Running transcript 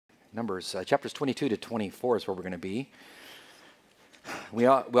Numbers, chapters 22 to 24 is where we're going to be. We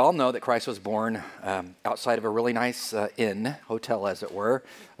all know that Christ was born outside of a really nice inn, hotel as it were,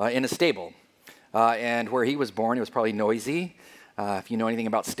 in a stable. And where he was born, it was probably noisy. If you know anything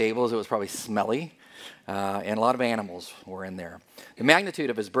about stables, it was probably smelly. And a lot of animals were in there. The magnitude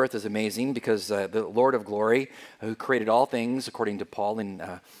of his birth is amazing because the Lord of glory, who created all things, according to Paul in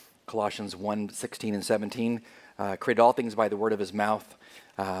Colossians 1:16 and 17, created all things by the word of his mouth,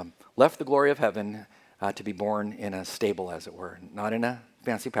 left the glory of heaven to be born in a stable, as it were, not in a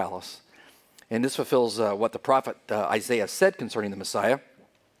fancy palace. And this fulfills what the prophet Isaiah said concerning the Messiah.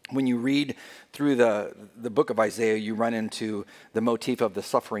 When you read through the book of Isaiah, you run into the motif of the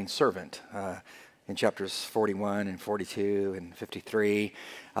suffering servant in chapters 41 and 42 and 53.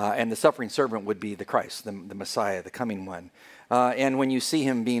 And the suffering servant would be the Christ, the Messiah, the coming one. And when you see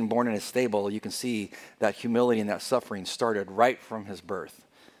him being born in a stable, you can see that humility and that suffering started right from his birth.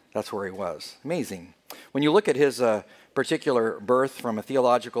 That's where he was. Amazing. When you look at his particular birth from a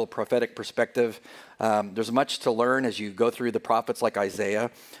theological, prophetic perspective, there's much to learn as you go through the prophets like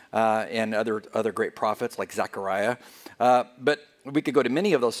Isaiah and other great prophets like Zechariah. But we could go to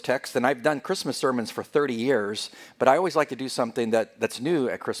many of those texts, and I've done Christmas sermons for 30 years, but I always like to do something that's new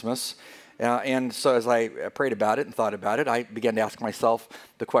at Christmas. And so as I prayed about it and thought about it, I began to ask myself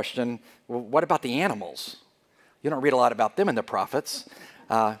the question, well, what about the animals? You don't read a lot about them in the prophets.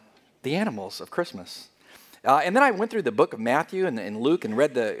 The animals of Christmas. And then I went through the book of Matthew and Luke and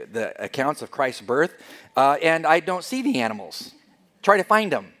read the accounts of Christ's birth, and I don't see the animals. Try to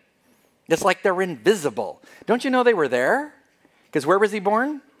find them. It's like they're invisible. Don't you know they were there? Because where was he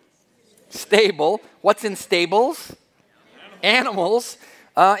born? Stable. What's in stables? Animals.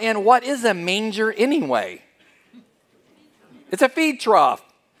 And what is a manger anyway? It's a feed trough.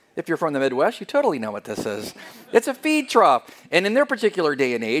 If you're from the Midwest, you totally know what this is. It's a feed trough. And in their particular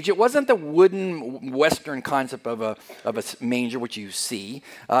day and age, it wasn't the wooden Western concept of a manger, which you see.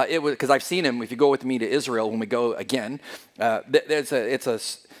 It was, because I've seen them. If you go with me to Israel when we go again, it's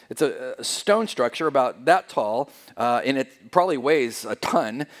a stone structure about that tall, and it probably weighs a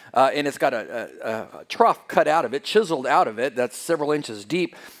ton, and it's got a trough cut out of it, chiseled out of it, that's several inches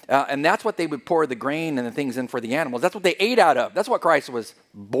deep, and that's what they would pour the grain and the things in for the animals. That's what they ate out of. That's what Christ was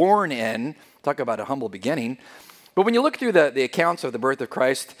born in. Talk about a humble beginning. But when you look through the accounts of the birth of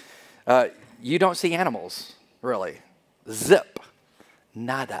Christ, you don't see animals, really. Zip.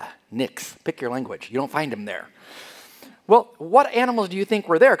 Nada. Nix. Pick your language. You don't find them there. Well, what animals do you think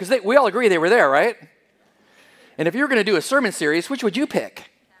were there? Because we all agree they were there, right? And if you were going to do a sermon series, which would you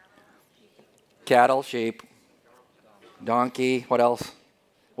pick? Cattle, sheep, donkey, what else?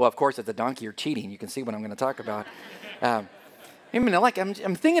 Well, of course, if the donkey you're cheating. You can see what I'm going to talk about. I'm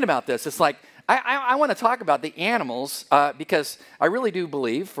thinking about this. It's like, I want to talk about the animals because I really do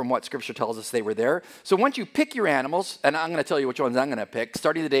believe, from what Scripture tells us, they were there. So once you pick your animals, and I'm going to tell you which ones I'm going to pick.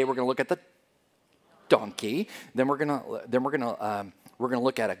 Starting the day, we're going to look at the donkey. Then we're gonna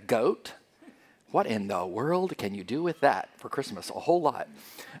look at a goat. What in the world can you do with that for Christmas? A whole lot.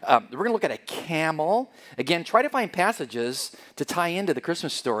 We're gonna look at a camel. Again, try to find passages to tie into the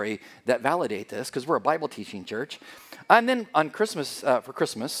Christmas story that validate this, because we're a Bible teaching church. And then on Christmas, for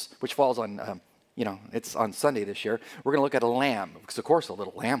Christmas, which falls on it's on Sunday this year, we're gonna look at a lamb, because of course a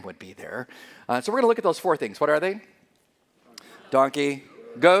little lamb would be there. So we're gonna look at those four things. What are they? Donkey,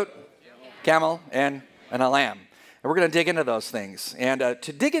 goat, camel, and a lamb. And we're going to dig into those things. And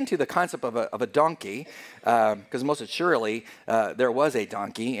to dig into the concept of a donkey, because most assuredly there was a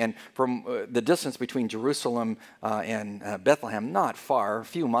donkey, and from the distance between Jerusalem and Bethlehem, not far, a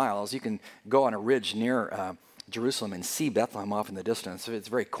few miles, you can go on a ridge near Jerusalem and see Bethlehem off in the distance. It's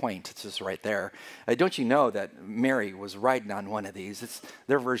very quaint. It's just right there. Don't you know that Mary was riding on one of these? It's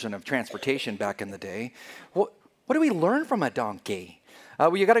their version of transportation back in the day. What do we learn from a donkey?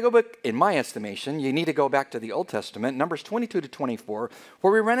 Well, you got to go back, in my estimation, you need to go back to the Old Testament, Numbers 22 to 24,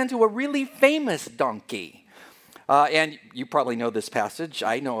 where we run into a really famous donkey. And you probably know this passage.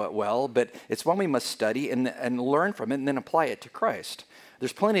 I know it well, but it's one we must study and learn from it and then apply it to Christ.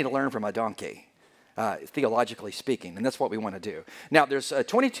 There's plenty to learn from a donkey, theologically speaking, and that's what we want to do. Now, there's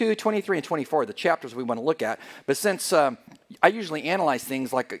 22, 23, and 24, the chapters we want to look at, but since I usually analyze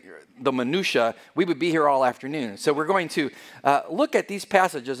things like the minutia, we would be here all afternoon. So we're going to look at these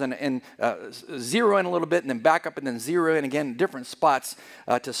passages and zero in a little bit and then back up and then zero in again, different spots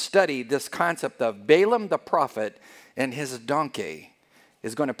to study this concept of Balaam the prophet and his donkey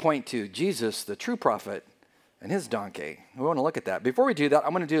is going to point to Jesus, the true prophet, and his donkey. We want to look at that. Before we do that,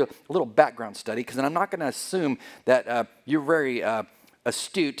 I'm going to do a little background study because I'm not going to assume that you're very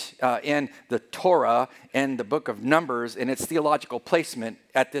astute in the Torah and the book of Numbers and its theological placement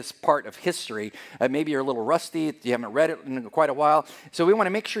at this part of history. Maybe you're a little rusty, you haven't read it in quite a while. So we want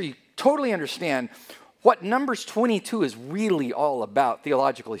to make sure you totally understand what Numbers 22 is really all about,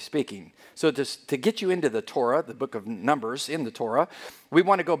 theologically speaking. So to get you into the Torah, the book of Numbers in the Torah, we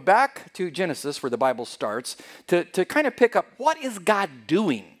want to go back to Genesis, where the Bible starts, to kind of pick up what is God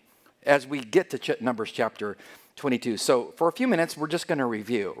doing as we get to Numbers chapter 22. So for a few minutes, we're just going to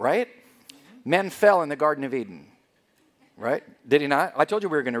review, right? Men fell in the Garden of Eden, right? Did he not? I told you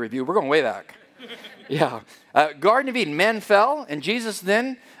we were going to review. We're going way back. Yeah. Garden of Eden, men fell, and Jesus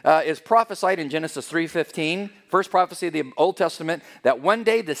then is prophesied in Genesis 3:15, first prophecy of the Old Testament, that one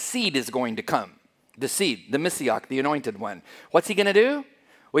day the seed is going to come. The seed, the Messiah, the anointed one. What's he going to do?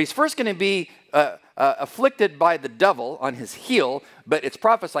 Well, he's first going to be afflicted by the devil on his heel, but it's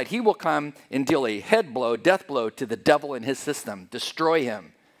prophesied he will come and deal a head blow, death blow to the devil and his system, destroy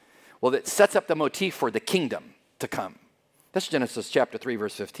him. Well, that sets up the motif for the kingdom to come. That's Genesis chapter 3,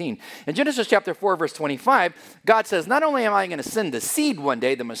 verse 15. In Genesis chapter 4, verse 25, God says, not only am I going to send the seed one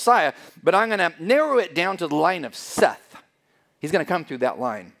day, the Messiah, but I'm going to narrow it down to the line of Seth. He's going to come through that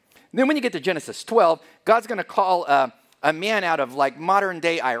line. And then when you get to Genesis 12, God's going to call a man out of like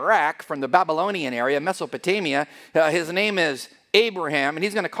modern-day Iraq from the Babylonian area, Mesopotamia. His name is Abraham, and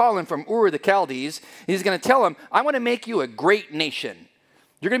he's going to call him from Ur of the Chaldees. He's going to tell him, I want to make you a great nation.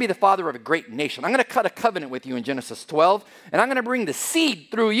 You're going to be the father of a great nation. I'm going to cut a covenant with you in Genesis 12, and I'm going to bring the seed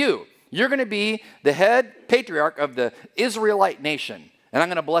through you. You're going to be the head patriarch of the Israelite nation, and I'm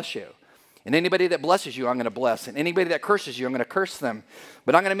going to bless you. And anybody that blesses you, I'm going to bless. And anybody that curses you, I'm going to curse them.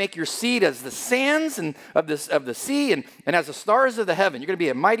 But I'm going to make your seed as the sands of the sea and as the stars of the heaven. You're going to be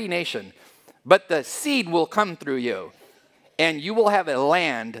a mighty nation. But the seed will come through you, and you will have a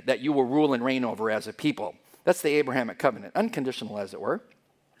land that you will rule and reign over as a people. That's the Abrahamic covenant, unconditional as it were.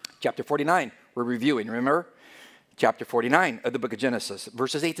 Chapter 49, we're reviewing, remember? Chapter 49 of the book of Genesis,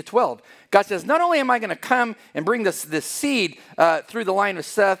 verses 8 to 12. God says, not only am I going to come and bring this seed through the line of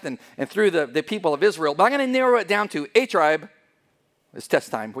Seth and through the people of Israel, but I'm going to narrow it down to a tribe. It's test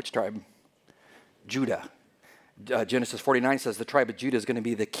time. Which tribe? Judah. Genesis 49 says the tribe of Judah is going to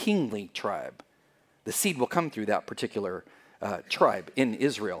be the kingly tribe. The seed will come through that particular tribe in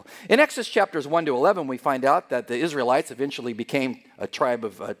Israel. In Exodus chapters 1 to 11, we find out that the Israelites eventually became a tribe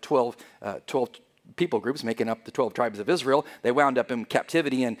of 12 people groups making up the 12 tribes of Israel. They wound up in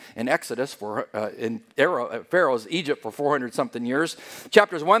captivity in Exodus in Pharaoh's Egypt for 400-something years.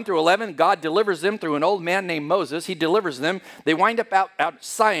 Chapters 1 through 11, God delivers them through an old man named Moses. He delivers them. They wind up out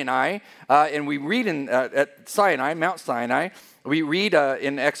Sinai, and we read at Sinai, Mount Sinai, we read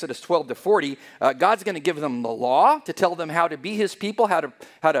in Exodus 12 to 40, God's going to give them the law to tell them how to be his people, how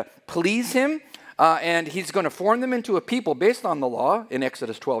to please him. And he's going to form them into a people based on the law in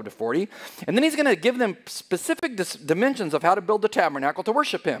Exodus 12 to 40. And then he's going to give them specific dimensions of how to build the tabernacle to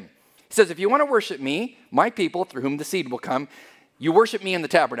worship him. He says, if you want to worship me, my people, through whom the seed will come, you worship me in the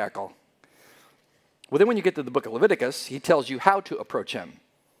tabernacle. Well, then when you get to the book of Leviticus, he tells you how to approach him.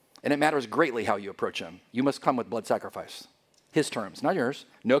 And it matters greatly how you approach him. You must come with blood sacrifice. His terms, not yours.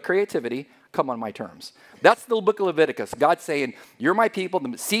 No creativity. Come on my terms. That's the book of Leviticus. God saying, you're my people.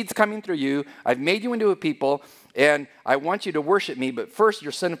 The seed's coming through you. I've made you into a people, and I want you to worship me. But first,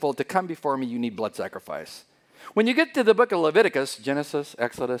 you're sinful. To come before me, you need blood sacrifice. When you get to the book of Leviticus, Genesis,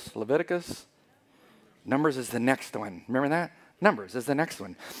 Exodus, Leviticus, Numbers is the next one. Remember that? Numbers is the next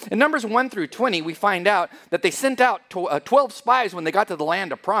one. In Numbers 1 through 20, we find out that they sent out 12 spies when they got to the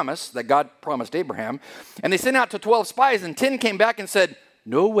land of promise that God promised Abraham. And they sent out to 12 spies, and 10 came back and said,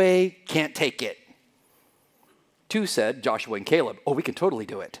 no way, can't take it. 2 said, Joshua and Caleb, oh, we can totally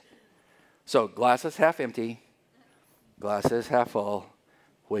do it. So glass is half empty, glass is half full.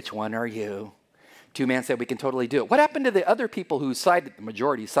 Which one are you? 2 men said, we can totally do it. What happened to the other people who sided, the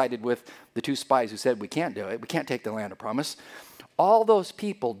majority sided with the 2 spies who said, we can't do it, we can't take the land of promise? All those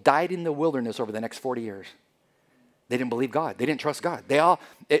people died in the wilderness over the next 40 years. They didn't believe God. They didn't trust God.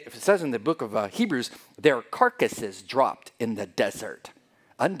 It says in the book of Hebrews, their carcasses dropped in the desert.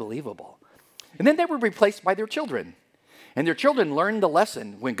 Unbelievable. And then they were replaced by their children. And their children learned the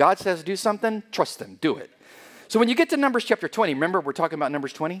lesson. When God says do something, trust him, do it. So when you get to Numbers chapter 20, remember we're talking about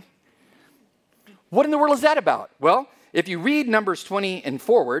Numbers 20? What in the world is that about? Well, if you read Numbers 20 and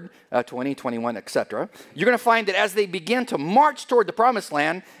forward, 20, 21, etc., you're going to find that as they begin to march toward the promised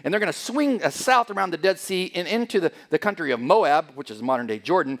land, and they're going to swing south around the Dead Sea and into the country of Moab, which is modern-day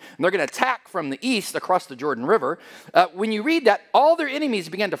Jordan, and they're going to attack from the east across the Jordan River. When you read that, all their enemies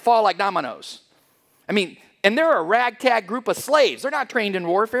began to fall like dominoes. I mean, And they're a ragtag group of slaves. They're not trained in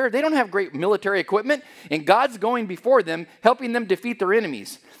warfare. They don't have great military equipment. And God's going before them, helping them defeat their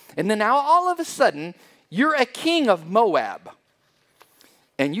enemies. And then now all of a sudden, you're a king of Moab.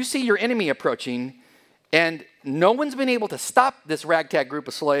 And you see your enemy approaching, and no one's been able to stop this ragtag group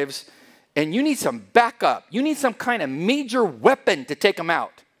of slaves. And you need some backup. You need some kind of major weapon to take them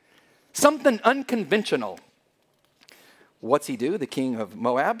out. Something unconventional. What's he do, the king of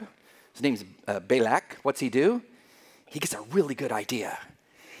Moab? His name's Balak. What's he do? He gets a really good idea.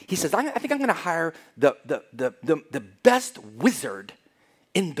 He says, I think I'm going to hire the best wizard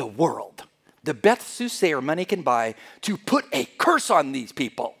in the world, the best soothsayer money can buy, to put a curse on these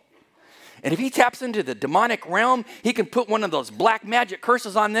people. And if he taps into the demonic realm, he can put one of those black magic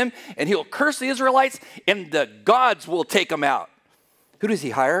curses on them, and he'll curse the Israelites, and the gods will take them out. Who does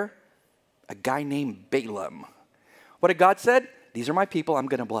he hire? A guy named Balaam. What did God said? These are my people, I'm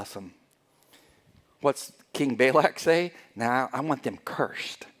going to bless them. What's King Balak say? Nah, I want them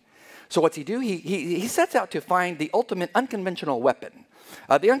cursed. So what's he do? He sets out to find the ultimate unconventional weapon.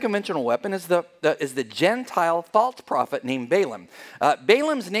 The unconventional weapon is the Gentile false prophet named Balaam.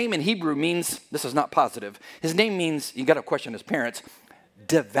 Balaam's name in Hebrew means, this is not positive, his name means, you got to question his parents,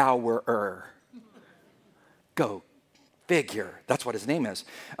 devourer. Go figure. That's what his name is.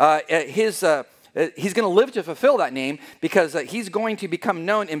 He's going to live to fulfill that name because he's going to become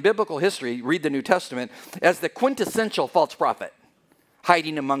known in biblical history, read the New Testament, as the quintessential false prophet,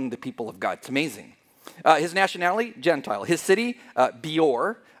 hiding among the people of God. It's amazing. His nationality, Gentile. His city,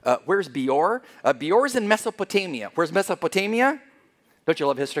 Beor. Where's Beor? Beor's in Mesopotamia. Where's Mesopotamia? Don't you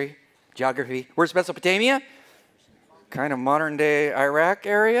love history, geography? Where's Mesopotamia? Kind of modern-day Iraq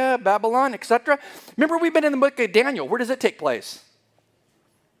area, Babylon, etc. Remember, we've been in the book of Daniel. Where does it take place?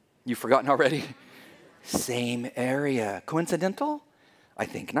 You've forgotten already? Same area. Coincidental? I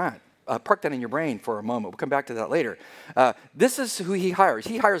think not. Park that in your brain for a moment. We'll come back to that later. This is who he hires.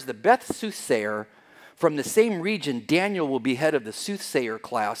 He hires the best soothsayer from the same region. Daniel will be head of the soothsayer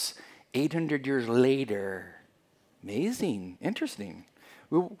class 800 years later. Amazing. Interesting.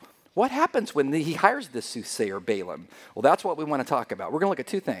 What happens when he hires this soothsayer, Balaam? Well, that's what we want to talk about. We're going to look at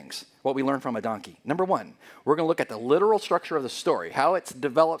two things, what we learned from a donkey. Number one, we're going to look at the literal structure of the story, how it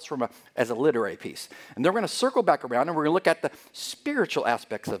develops as a literary piece. And then we're going to circle back around, and we're going to look at the spiritual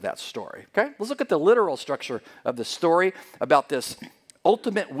aspects of that story. Okay? Let's look at the literal structure of the story about this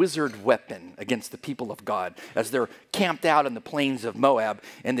ultimate wizard weapon against the people of God as they're camped out in the plains of Moab,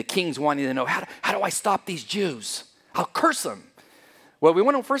 and the king's wanting to know, how do I stop these Jews? I'll curse them. Well, we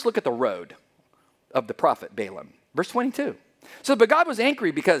want to first look at the road of the prophet Balaam. Verse 22. So, but God was angry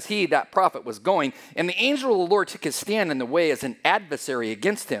because that prophet, was going, and the angel of the Lord took his stand in the way as an adversary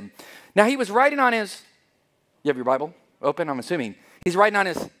against him. Now, he was riding on his, you have your Bible open, I'm assuming. He's riding on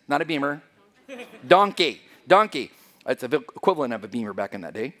his, not a beamer, donkey. It's the equivalent of a beamer back in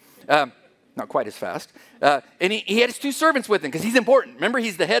that day. Not quite as fast. And he had his two servants with him because he's important. Remember,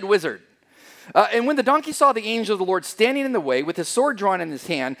 he's the head wizard. And when the donkey saw the angel of the Lord standing in the way with his sword drawn in his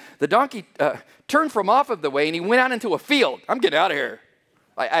hand, the donkey turned from off of the way, and he went out into a field. I'm getting out of here.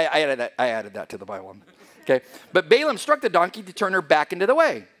 I added that to the Bible. Okay. But Balaam struck the donkey to turn her back into the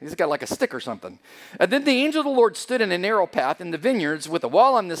way. He's got like a stick or something. And then the angel of the Lord stood in a narrow path in the vineyards with a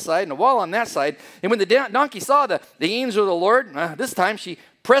wall on this side and a wall on that side. And when the donkey saw the angel of the Lord, this time she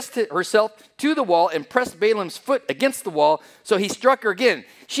pressed herself to the wall and pressed Balaam's foot against the wall, so he struck her again.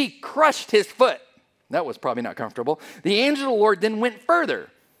 She crushed his foot. That was probably not comfortable. The angel of the Lord then went further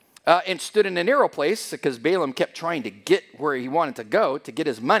and stood in a narrow place because Balaam kept trying to get where he wanted to go to get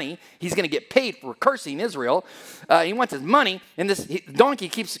his money. He's going to get paid for cursing Israel. He wants his money, and this donkey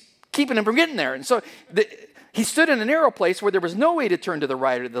keeps keeping him from getting there. And so he stood in a narrow place where there was no way to turn to the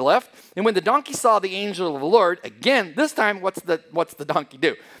right or the left. And when the donkey saw the angel of the Lord, again, this time, what's the donkey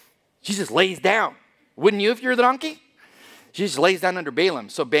do? She just lays down. Wouldn't you if you're the donkey? She just lays down under Balaam.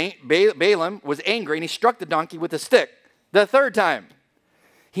 So Balaam was angry, and he struck the donkey with a stick the third time.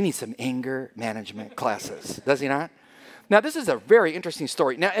 He needs some anger management classes, does he not? Now, this is a very interesting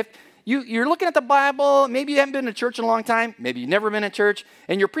story. Now, if you're looking at the Bible, maybe you haven't been to church in a long time, maybe you've never been to church,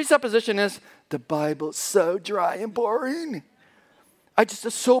 and your presupposition is, the Bible's so dry and boring. I just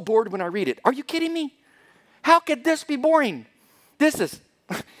am so bored when I read it. Are you kidding me? How could this be boring? This is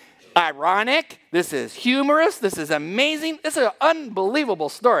ironic. This is humorous. This is amazing. This is an unbelievable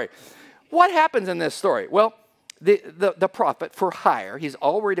story. What happens in this story? Well, the prophet for hire, he's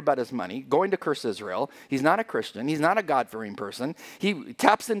all worried about his money, going to curse Israel. He's not a Christian. He's not a God-fearing person. He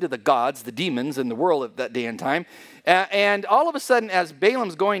taps into the gods, the demons in the world at that day and time. And all of a sudden, as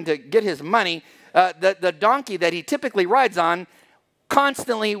Balaam's going to get his money, the donkey that he typically rides on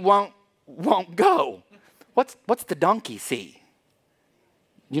constantly won't go. what's the donkey see?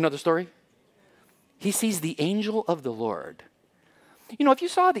 You know the story? He sees the angel of the Lord. You know, if you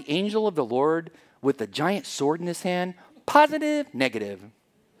saw the angel of the Lord with the giant sword in his hand, positive, negative?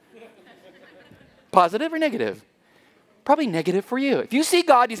 Positive or negative? Probably negative for you. If you see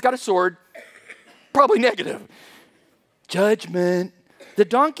God, he's got a sword, probably negative. Judgment. The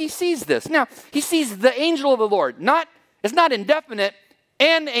donkey sees this. Now, he sees the angel of the Lord. It's not indefinite,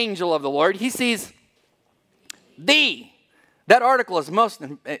 an angel of the Lord. He sees the. That article is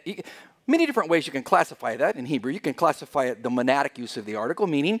many different ways you can classify that in Hebrew. You can classify it the monadic use of the article,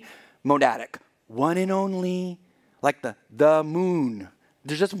 meaning monadic, one and only, like the moon.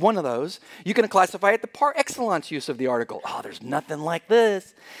 There's just one of those. You can classify it the par excellence use of the article. Oh, there's nothing like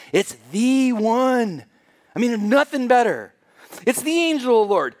this. It's the one. I mean, there's nothing better. It's the angel of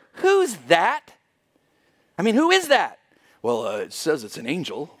the Lord. Who's that? I mean, who is that? Well, it says it's an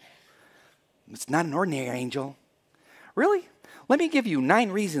angel. It's not an ordinary angel. Really? Let me give you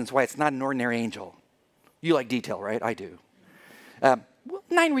 9 reasons why it's not an ordinary angel. You like detail, right? I do.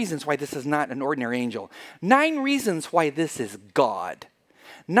 9 reasons why this is not an ordinary angel. 9 reasons why this is God.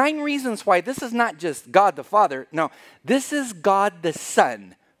 9 reasons why this is not just God the Father. No, this is God the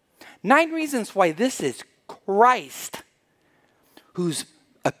Son. 9 reasons why this is Christ who's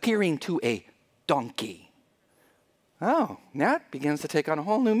appearing to a donkey. Oh, now it begins to take on a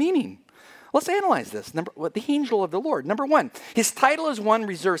whole new meaning. Let's analyze this. The angel of the Lord. Number 1, his title is one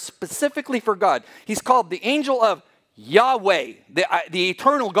reserved specifically for God. He's called the angel of Yahweh, the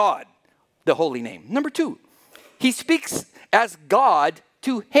eternal God, the holy name. Number 2, he speaks as God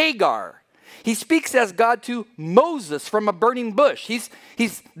to Hagar. He speaks as God to Moses from a burning bush. He's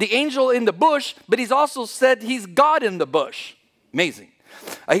the angel in the bush, but he's also said he's God in the bush. Amazing.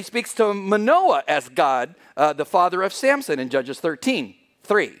 He speaks to Manoah as God, the father of Samson in Judges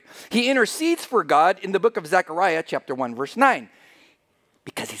 13:3. He intercedes for God in the book of Zechariah, chapter 1, verse 9,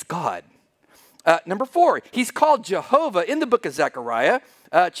 because he's God. Number 4, he's called Jehovah in the book of Zechariah,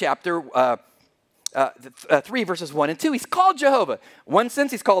 chapter 3, verses 1 and 2. He's called Jehovah. One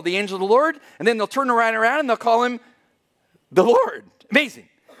sense, he's called the angel of the Lord, and then they'll turn around and they'll call him the Lord. Amazing.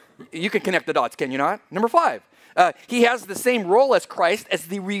 You can connect the dots, can you not? Number 5, he has the same role as Christ as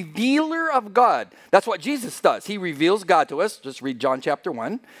the revealer of God. That's what Jesus does. He reveals God to us. Just read John chapter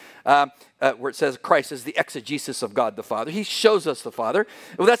 1, where it says Christ is the exegesis of God the Father. He shows us the Father.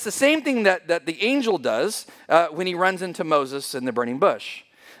 Well, that's the same thing that the angel does when he runs into Moses in the burning bush.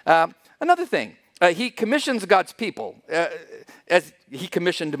 Another thing, he commissions God's people, as he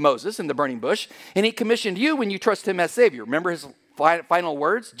commissioned Moses in the burning bush, and he commissioned you when you trust him as Savior. Remember his final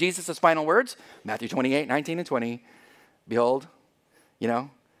words, Jesus' final words? Matthew 28:19 and 20. Behold,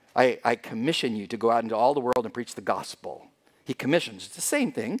 I commission you to go out into all the world and preach the gospel. He commissions. It's the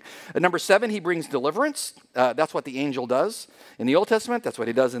same thing. Number 7, he brings deliverance. That's what the angel does in the Old Testament. That's what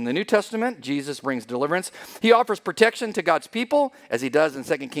he does in the New Testament. Jesus brings deliverance. He offers protection to God's people, as he does in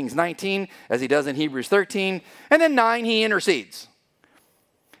 2 Kings 19, as he does in Hebrews 13. And then 9, he intercedes.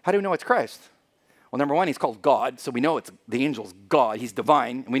 How do we know it's Christ? Well, number 1, he's called God, so we know it's the angel's God. He's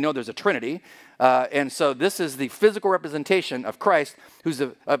divine, and we know there's a Trinity. And so this is the physical representation of Christ, he's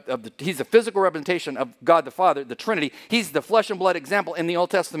the physical representation of God the Father, the Trinity. He's the flesh and blood example in the Old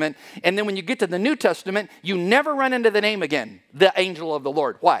Testament. And then when you get to the New Testament, you never run into the name again, the angel of the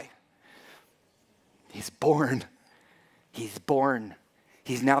Lord. Why? He's born. He's born.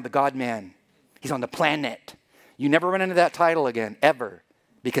 He's now the God-man. He's on the planet. You never run into that title again, ever,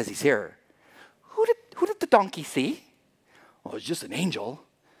 because he's here. Who did the donkey see? Well, it's just an angel.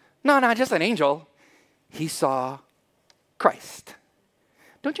 No, not just an angel. He saw Christ.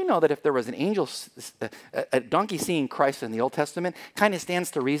 Don't you know that if there was an angel, a donkey seeing Christ in the Old Testament, kind of stands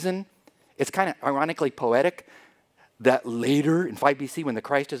to reason, it's kind of ironically poetic, that later in 5 BC when the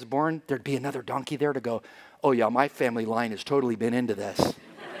Christ is born, there'd be another donkey there to go, oh yeah, my family line has totally been into this.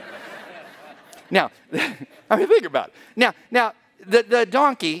 Now, I mean, think about it. Now, the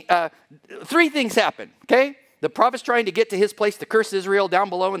donkey, 3 things happen, okay? The prophet's trying to get to his place to curse Israel down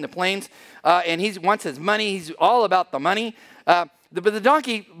below in the plains, and he wants his money. He's all about the money. But the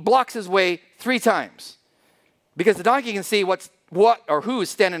donkey blocks his way 3 times because the donkey can see what or who is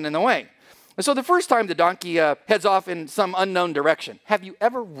standing in the way. And so the first time the donkey heads off in some unknown direction. Have you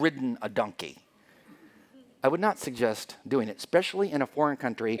ever ridden a donkey? I would not suggest doing it, especially in a foreign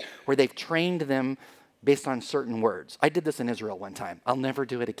country where they've trained them based on certain words. I did this in Israel one time. I'll never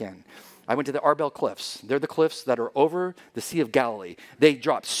do it again. I went to the Arbel Cliffs. They're the cliffs that are over the Sea of Galilee. They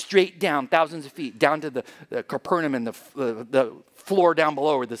drop straight down thousands of feet down to the Capernaum and the floor down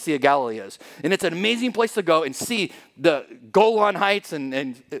below where the Sea of Galilee is. And it's an amazing place to go and see the Golan Heights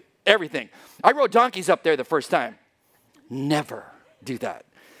and everything. I rode donkeys up there the first time. Never do that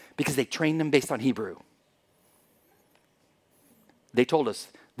because they trained them based on Hebrew. They told us,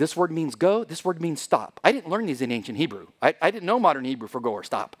 this word means go, this word means stop. I didn't learn these in ancient Hebrew. I didn't know modern Hebrew for go or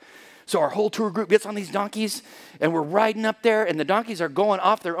stop. So our whole tour group gets on these donkeys, and we're riding up there, and the donkeys are going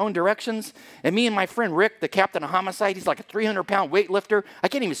off their own directions. And me and my friend Rick, the captain of homicide, he's like a 300-pound weightlifter. I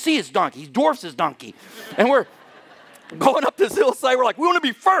can't even see his donkey. He dwarfs his donkey. And we're going up this hillside. We're like, we want to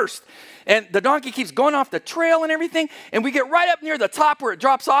be first. And the donkey keeps going off the trail and everything, and we get right up near the top where it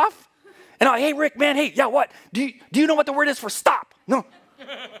drops off. And I'm like, hey, Rick, man, hey, yeah, what? Do you know what the word is for stop? No. Do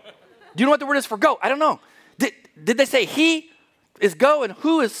you know what the word is for go? I don't know. Did they say he is go and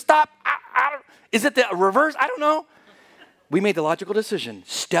who is stop? Is it the reverse? I don't know. We made the logical decision.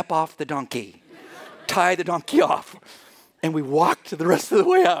 Step off the donkey. Tie the donkey off. And we walked the rest of the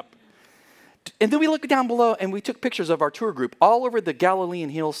way up. And then we looked down below and we took pictures of our tour group all over the Galilean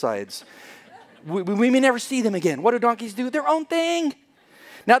hillsides. We may never see them again. What do donkeys do? Their own thing.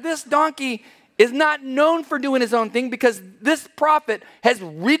 Now this donkey is not known for doing his own thing because this prophet has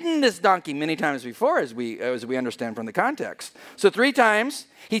ridden this donkey many times before, as we understand from the context. So 3 times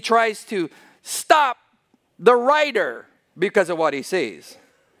he tries to stop the rider because of what he sees.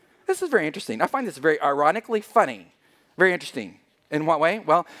 This is very interesting. I find this very ironically funny. Very interesting. In what way?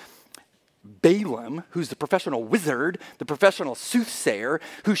 Well, Balaam, who's the professional wizard, the professional soothsayer,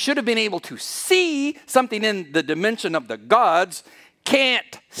 who should have been able to see something in the dimension of the gods,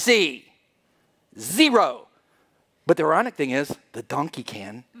 can't see. 0. But the ironic thing is, the donkey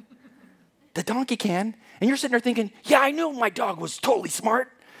can. The donkey can. And you're sitting there thinking, yeah, I knew my dog was totally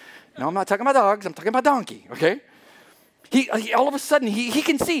smart. No, I'm not talking about dogs. I'm talking about donkey, okay? He all of a sudden, he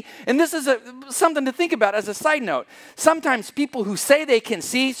can see. And this is something to think about as a side note. Sometimes people who say they can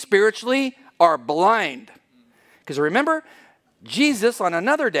see spiritually are blind. Because remember, Jesus on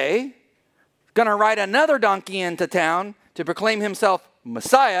another day going to ride another donkey into town to proclaim himself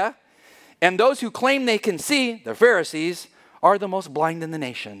Messiah. And those who claim they can see, the Pharisees, are the most blind in the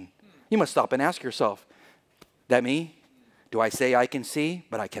nation. You must stop and ask yourself, that me? Do I say I can see,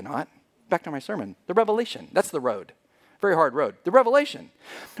 but I cannot? Back to my sermon. The revelation. That's the road. Very hard road. The revelation.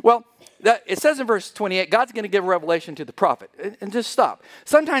 Well, it says in verse 28, God's going to give a revelation to the prophet. And just stop.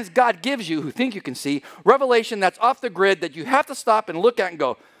 Sometimes God gives you, who think you can see, revelation that's off the grid that you have to stop and look at and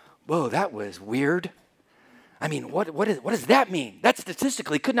go, whoa, that was weird. I mean, what does that mean? That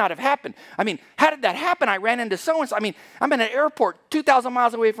statistically could not have happened. I mean, how did that happen? I ran into so-and-so. I mean, I'm in an airport 2,000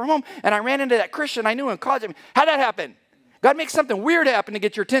 miles away from home, and I ran into that Christian I knew in college. I mean, how'd that happen? God makes something weird happen to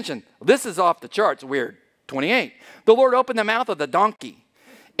get your attention. This is off the charts weird. 28. The Lord opened the mouth of the donkey,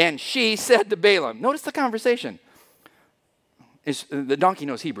 and she said to Balaam. Notice the conversation. The donkey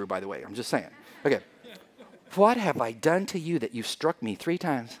knows Hebrew, by the way. I'm just saying. Okay. What have I done to you that you struck me 3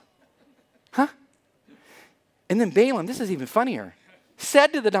 times? Huh? And then Balaam, this is even funnier,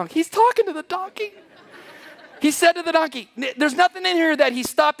 said to the donkey, he's talking to the donkey. He said to the donkey, there's nothing in here that he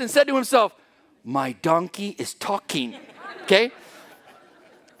stopped and said to himself, my donkey is talking, okay?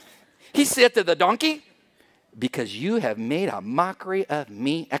 He said to the donkey, because you have made a mockery of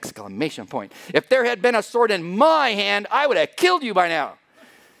me, exclamation point. If there had been a sword in my hand, I would have killed you by now.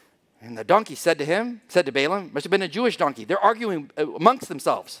 And the donkey said to Balaam, must have been a Jewish donkey. They're arguing amongst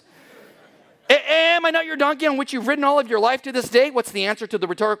themselves. Am I not your donkey on which you've ridden all of your life to this day? What's the answer to the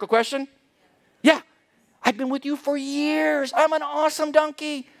rhetorical question? Yeah, I've been with you for years. I'm an awesome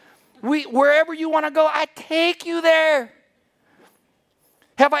donkey. Wherever you want to go, I take you there.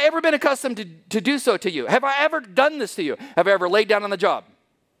 Have I ever been accustomed to do so to you? Have I ever done this to you? Have I ever laid down on the job?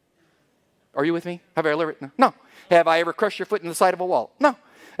 Are you with me? Have I ever? No. Have I ever crushed your foot in the side of a wall? No.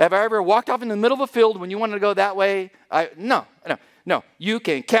 Have I ever walked off in the middle of a field when you wanted to go that way? No. You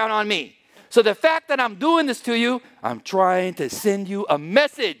can count on me. So the fact that I'm doing this to you, I'm trying to send you a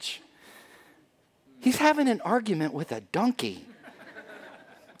message. He's having an argument with a donkey.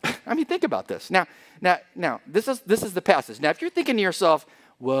 I mean, think about this. Now, this is the passage. Now, if you're thinking to yourself,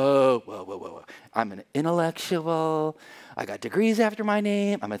 whoa. I'm an intellectual. I got degrees after my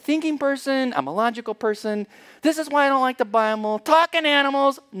name. I'm a thinking person. I'm a logical person. This is why I don't like the Bible. Talking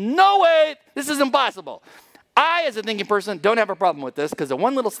animals, no way. This is impossible. I, as a thinking person, don't have a problem with this because of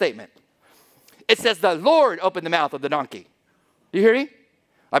one little statement. It says the Lord opened the mouth of the donkey. Do you hear me?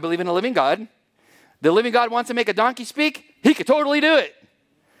 I believe in a living God. The living God wants to make a donkey speak. He could totally do it.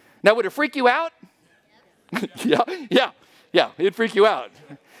 Now, would it freak you out? Yeah, it'd freak you out.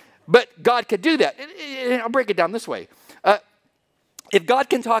 But God could do that. I'll break it down this way. If God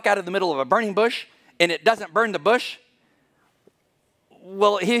can talk out of the middle of a burning bush and it doesn't burn the bush,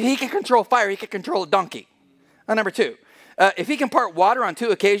 well, he can control fire. He can control a donkey. Number 2, If he can part water on 2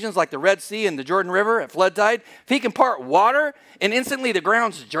 occasions, like the Red Sea and the Jordan River at flood tide, if he can part water and instantly the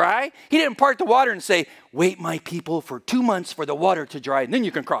ground's dry, he didn't part the water and say, wait, my people, for 2 months for the water to dry, and then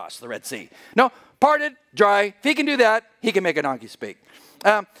you can cross the Red Sea. No, parted, dry. If he can do that, he can make a donkey speak.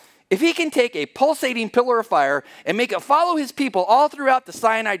 If he can take a pulsating pillar of fire and make it follow his people all throughout the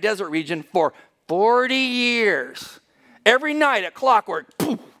Sinai desert region for 40 years, every night at clockwork,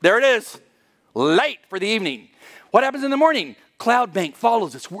 poof, there it is, light for the evening. What happens in the morning? Cloud bank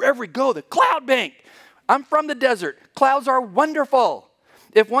follows us wherever we go, the cloud bank. I'm from the desert. Clouds are wonderful.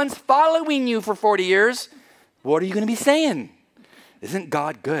 If one's following you for 40 years, what are you going to be saying? Isn't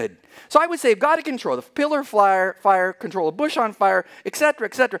God good? So I would say if God had control, the pillar of fire, control a bush on fire, etc.,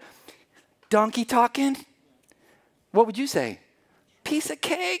 etc. Donkey talking, what would you say? Piece of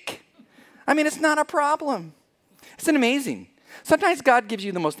cake. I mean, it's not a problem. It's an amazing. Sometimes God gives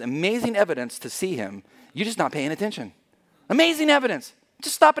you the most amazing evidence to see him. You're just not paying attention. Amazing evidence.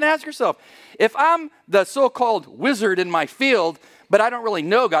 Just stop and ask yourself, if I'm the so-called wizard in my field, but I don't really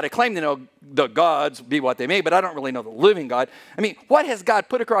know God, I claim to know the gods, be what they may, but I don't really know the living God. I mean, what has God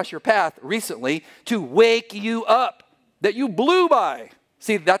put across your path recently to wake you up that you blew by?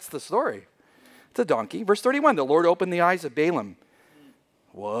 See, that's the story. It's a donkey. Verse 31, the Lord opened the eyes of Balaam.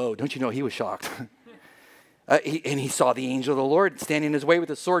 Whoa, don't you know he was shocked? And he saw the angel of the Lord standing in his way with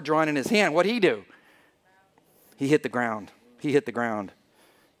a sword drawn in his hand. What'd he do? He hit the ground. He hit the ground.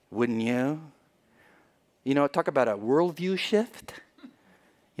 Wouldn't you? You know, talk about a worldview shift.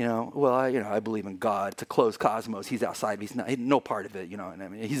 You know, well, I believe in God. It's a closed cosmos. He's outside. He's no part of it. You know, and I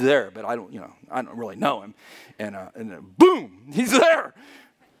mean, he's there, but I don't really know him. And boom, he's there.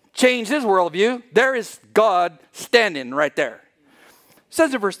 Changed his worldview. There is God standing right there. It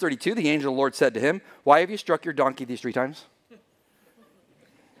says in verse 32, the angel of the Lord said to him, why have you struck your donkey these 3 times?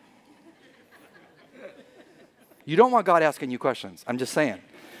 You don't want God asking you questions. I'm just saying.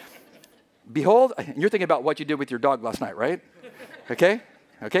 Behold, you're thinking about what you did with your dog last night, right? Okay?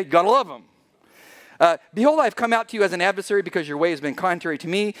 Okay, you gotta love him. Behold, I have come out to you as an adversary because your way has been contrary to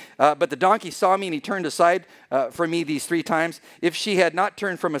me. But the donkey saw me and he turned aside from me these 3 times. If she had not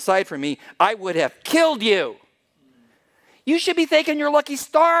turned from aside from me, I would have killed you. You should be thanking your lucky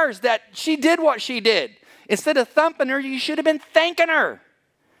stars that she did what she did. Instead of thumping her, you should have been thanking her.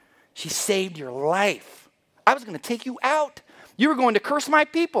 She saved your life. I was going to take you out. You were going to curse my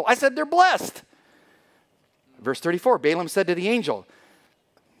people. I said they're blessed. Verse 34, Balaam said to the angel,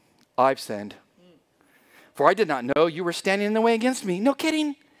 I've sinned. For I did not know you were standing in the way against me. No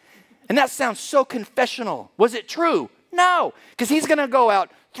kidding. And that sounds so confessional. Was it true? No. Because he's going to go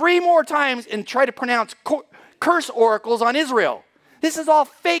out 3 more times and try to pronounce curse oracles on Israel. This is all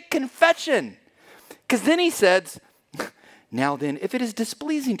fake confession. Because then he says, now then, if it is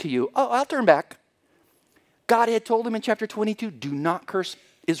displeasing to you, I'll turn back. God had told him in chapter 22, do not curse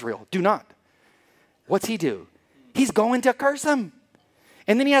Israel. Do not. What's he do? He's going to curse them.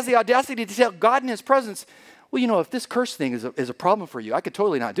 And then he has the audacity to tell God in his presence, well, you know, if this curse thing is a problem for you, I could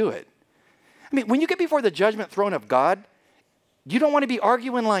totally not do it. I mean, when you get before the judgment throne of God, you don't want to be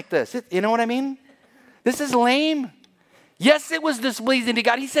arguing like this. You know what I mean? This is lame. Yes, it was displeasing to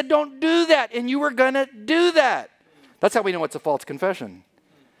God. He said, don't do that. And you were going to do that. That's how we know it's a false confession.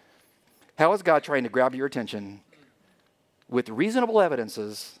 How is God trying to grab your attention with reasonable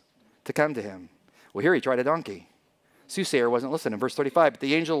evidences to come to him? Well, here he tried a donkey. Soothsayer wasn't listening. Verse 35, but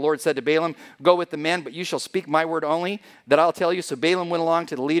the angel of the Lord said to Balaam, go with the men, but you shall speak my word only, that I'll tell you. So Balaam went along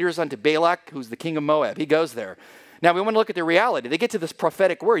to the leaders unto Balak, who's the king of Moab. He goes there. Now we want to look at the reality. They get to this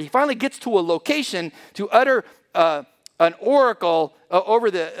prophetic word. He finally gets to a location to utter an oracle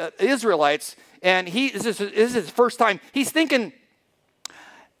over the Israelites, and this is his first time. He's thinking,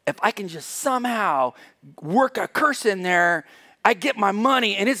 if I can just somehow work a curse in there, I get my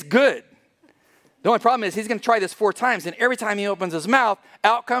money and it's good. The only problem is he's going to try this 4 times, and every time he opens his mouth,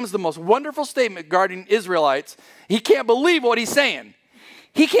 out comes the most wonderful statement regarding Israelites. He can't believe what he's saying.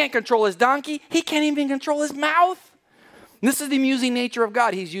 He can't control his donkey. He can't even control his mouth. And this is the amusing nature of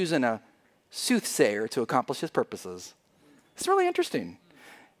God. He's using a soothsayer to accomplish his purposes. It's really interesting.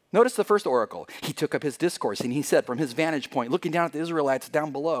 Notice the first oracle. He took up his discourse and he said from his vantage point, looking down at the Israelites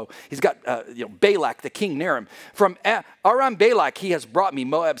down below, he's got Balak, the king near him. From Aram Balak, he has brought me,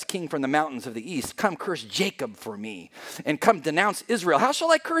 Moab's king from the mountains of the east. Come curse Jacob for me and come denounce Israel. How shall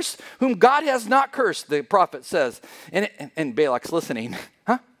I curse whom God has not cursed, the prophet says. And Balak's listening.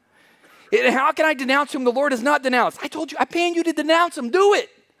 Huh? And how can I denounce whom the Lord has not denounced? I told you, I'm paying you to denounce him. Do it.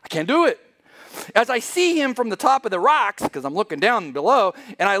 I can't do it. As I see him from the top of the rocks, because I'm looking down below,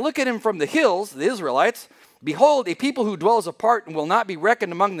 and I look at him from the hills, the Israelites, behold, a people who dwells apart and will not be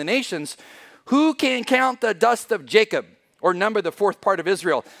reckoned among the nations. Who can count the dust of Jacob or number the fourth part of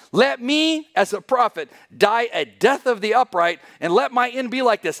Israel. Let me, as a prophet, die a death of the upright, and let my end be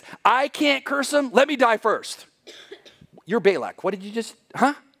like this. I can't curse them. Let me die first. You're Balak. What did you just,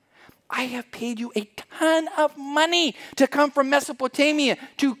 I have paid you a ton of money to come from Mesopotamia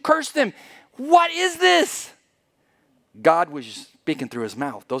to curse them. What is this? God was speaking through his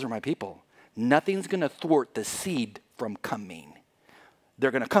mouth. Those are my people. Nothing's going to thwart the seed from coming.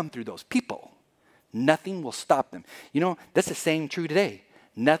 They're going to come through those people. Nothing will stop them. You know, that's the same true today.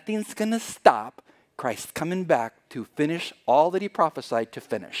 Nothing's going to stop Christ coming back to finish all that he prophesied to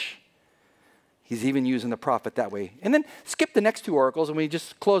finish. He's even using the prophet that way. And then skip the next two oracles and we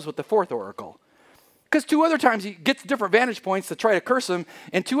just close with the fourth oracle. Because two other times he gets different vantage points to try to curse him,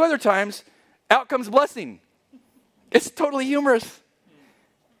 and two other times out comes blessing. It's totally humorous.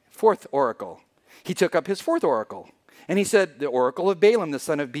 Fourth oracle. He took up his fourth oracle. And he said, the oracle of Balaam, the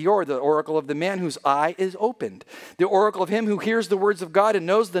son of Beor, the oracle of the man whose eye is opened, the oracle of him who hears the words of God and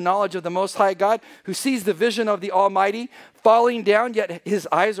knows the knowledge of the Most High God, who sees the vision of the Almighty, falling down, yet his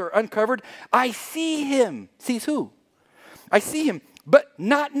eyes are uncovered. I see him. Sees who? I see him, but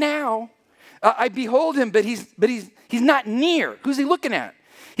not now. I behold him, but he's not near. Who's he looking at?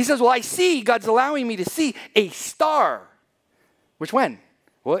 He says, well, I see, God's allowing me to see a star. Which when?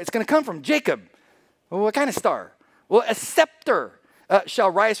 Well, it's going to come from Jacob. Well, what kind of star? Well, a scepter shall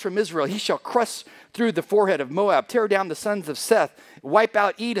rise from Israel. He shall crush through the forehead of Moab, tear down the sons of Seth, wipe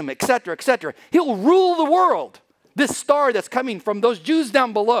out Edom, etc., etc. He'll rule the world. This star that's coming from those Jews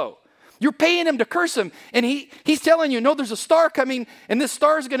down below. You're paying him to curse him, and he's telling you, no, there's a star coming, and this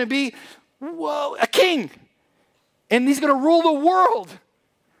star is going to be, whoa, a king. And he's going to rule the world.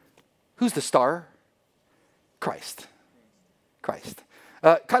 Who's the star? Christ. Christ.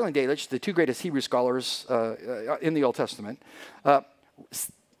 Kyle and Delitzsch, the two greatest Hebrew scholars in the Old Testament,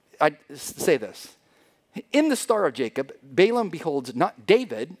 I say this. In the Star of Jacob, Balaam beholds not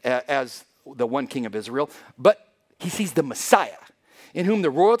David as the one king of Israel, but he sees the Messiah, in whom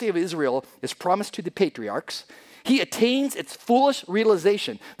the royalty of Israel is promised to the patriarchs. He attains its foolish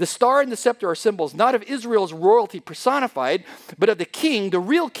realization. The star and the scepter are symbols not of Israel's royalty personified, but of the king, the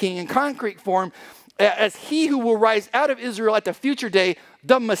real king in concrete form, as he who will rise out of Israel at the future day,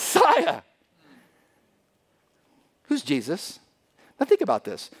 the Messiah. Who's Jesus? Now think about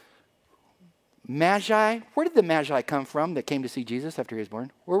this. Magi, where did the Magi come from that came to see Jesus after he was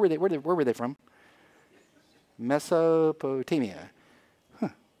born? Where were they from? Mesopotamia. Huh,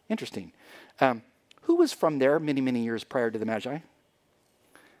 interesting. Who was from there many, many years prior to the Magi?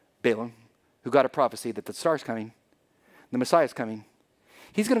 Balaam, who got a prophecy that the star's coming, the Messiah's coming.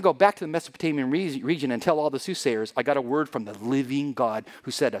 He's going to go back to the Mesopotamian region and tell all the soothsayers, I got a word from the living God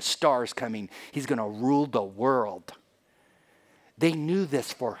who said a star's coming. He's going to rule the world. They knew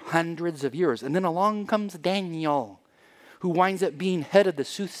this for hundreds of years. And then along comes Daniel, who winds up being head of the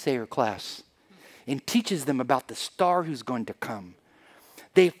soothsayer class and teaches them about the star who's going to come.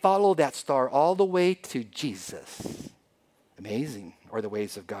 They follow that star all the way to Jesus. Amazing are the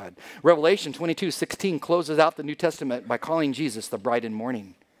ways of God. Revelation 22:16 closes out the New Testament by calling Jesus the bright and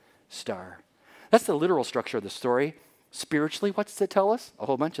morning star. That's the literal structure of the story. Spiritually, what's it tell us? A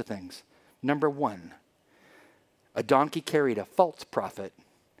whole bunch of things. Number one, a donkey carried a false prophet.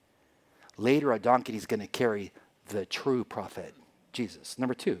 Later, a donkey is going to carry the true prophet, Jesus.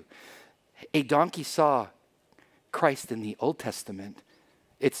 Number two, a donkey saw Christ in the Old Testament.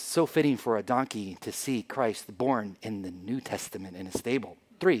 It's so fitting for a donkey to see Christ born in the New Testament in a stable.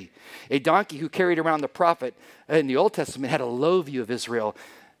 Three, a donkey who carried around the prophet in the Old Testament had a low view of Israel.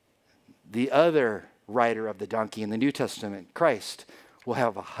 The other rider of the donkey in the New Testament, Christ, will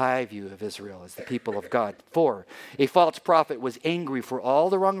have a high view of Israel as the people of God. Four, a false prophet was angry for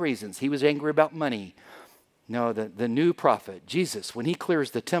all the wrong reasons. He was angry about money. No, the new prophet, Jesus, when he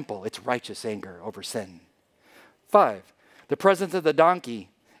clears the temple, it's righteous anger over sin. Five, the presence of the donkey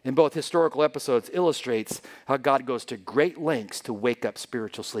in both historical episodes illustrates how God goes to great lengths to wake up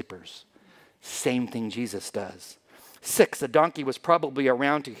spiritual sleepers. Same thing Jesus does. Six, the donkey was probably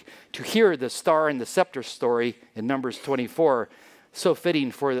around to hear the star and the scepter story in Numbers 24. So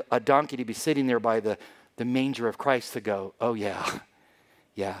fitting for a donkey to be sitting there by the manger of Christ to go, oh yeah,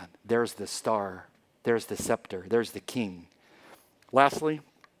 there's the star, there's the scepter, there's the king. Lastly,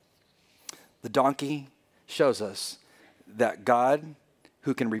 the donkey shows us that God,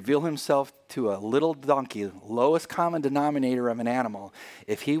 who can reveal himself to a little donkey, lowest common denominator of an animal,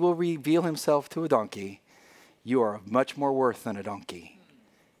 if he will reveal himself to a donkey, you are of much more worth than a donkey.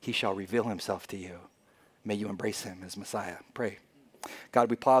 He shall reveal himself to you. May you embrace him as Messiah. Pray. God,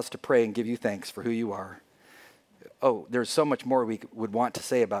 we pause to pray and give you thanks for who you are. Oh, there's so much more we would want to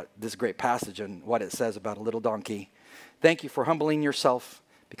say about this great passage and what it says about a little donkey. Thank you for humbling yourself,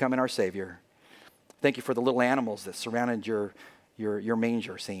 becoming our Savior. Thank you for the little animals that surrounded your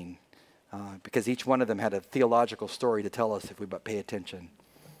manger scene, because each one of them had a theological story to tell us if we but pay attention.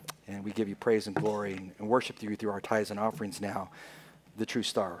 And we give you praise and glory and worship you through our tithes and offerings now, the true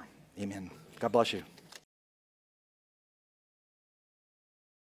star. Amen. God bless you.